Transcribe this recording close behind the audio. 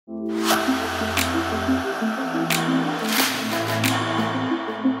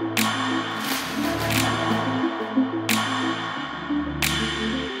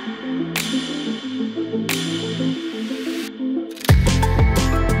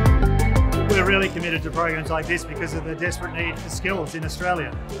We're really committed to programs like this because of the desperate need for skills in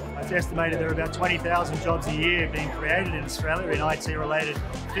Australia. It's estimated there are about 20,000 jobs a year being created in Australia in IT-related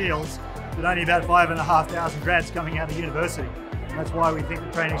fields, but only about 5,500 grads coming out of university. And that's why we think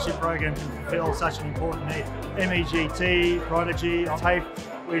the traineeship program can fulfil such an important need. MEGT, Prodigy, TAFE,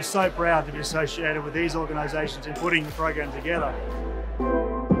 we're so proud to be associated with these organisations in putting the program together.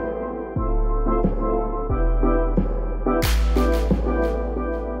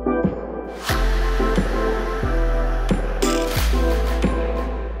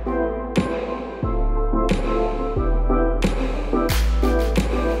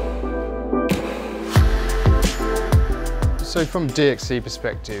 So from a DXC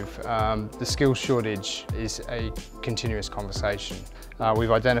perspective, the skills shortage is a continuous conversation.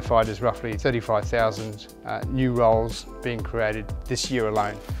 We've identified as roughly 35,000 new roles being created this year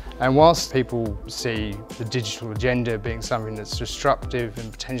alone. And whilst people see the digital agenda being something that's disruptive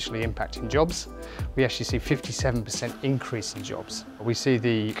and potentially impacting jobs, we actually see 57% increase in jobs. We see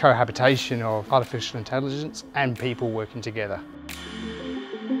the cohabitation of artificial intelligence and people working together.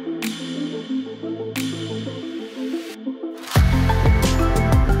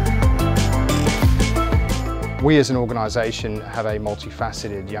 We as an organisation have a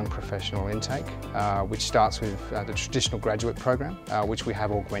multifaceted young professional intake, which starts with the traditional graduate program, which we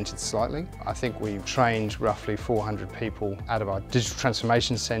have augmented slightly. I think we've trained roughly 400 people out of our Digital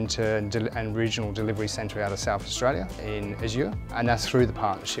Transformation Centre and Regional Delivery Centre out of South Australia in Azure, and that's through the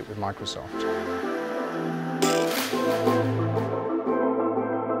partnership with Microsoft.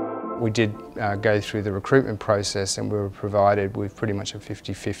 We did go through the recruitment process and we were provided with pretty much a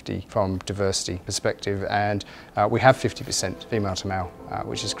 50-50 from diversity perspective, and we have 50% female to male,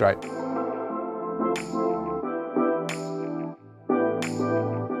 which is great.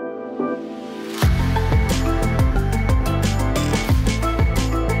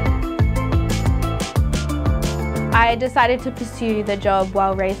 I decided to pursue the job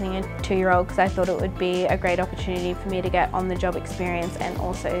while raising a 2-year-old because I thought it would be a great opportunity for me to get on-the-job experience and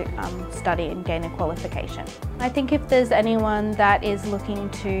also study and gain a qualification. I think if there's anyone that is looking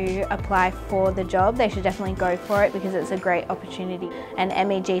to apply for the job, they should definitely go for it because it's a great opportunity. And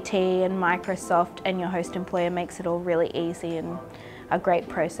MEGT and Microsoft and your host employer makes it all really easy and a great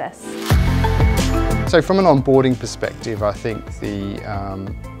process. So from an onboarding perspective, I think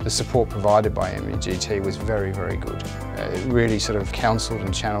the support provided by MEGT was very, very good. It really sort of counselled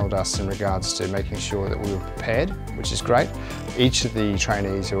and channelled us in regards to making sure that we were prepared, which is great. Each of the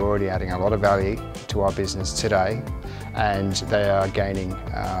trainees are already adding a lot of value to our business today, and they are gaining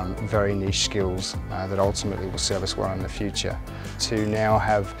very niche skills that ultimately will serve us well in the future. To now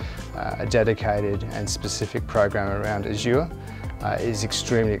have a dedicated and specific program around Azure is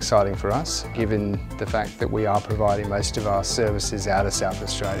extremely exciting for us, given the fact that we are providing most of our services out of South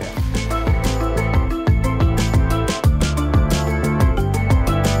Australia.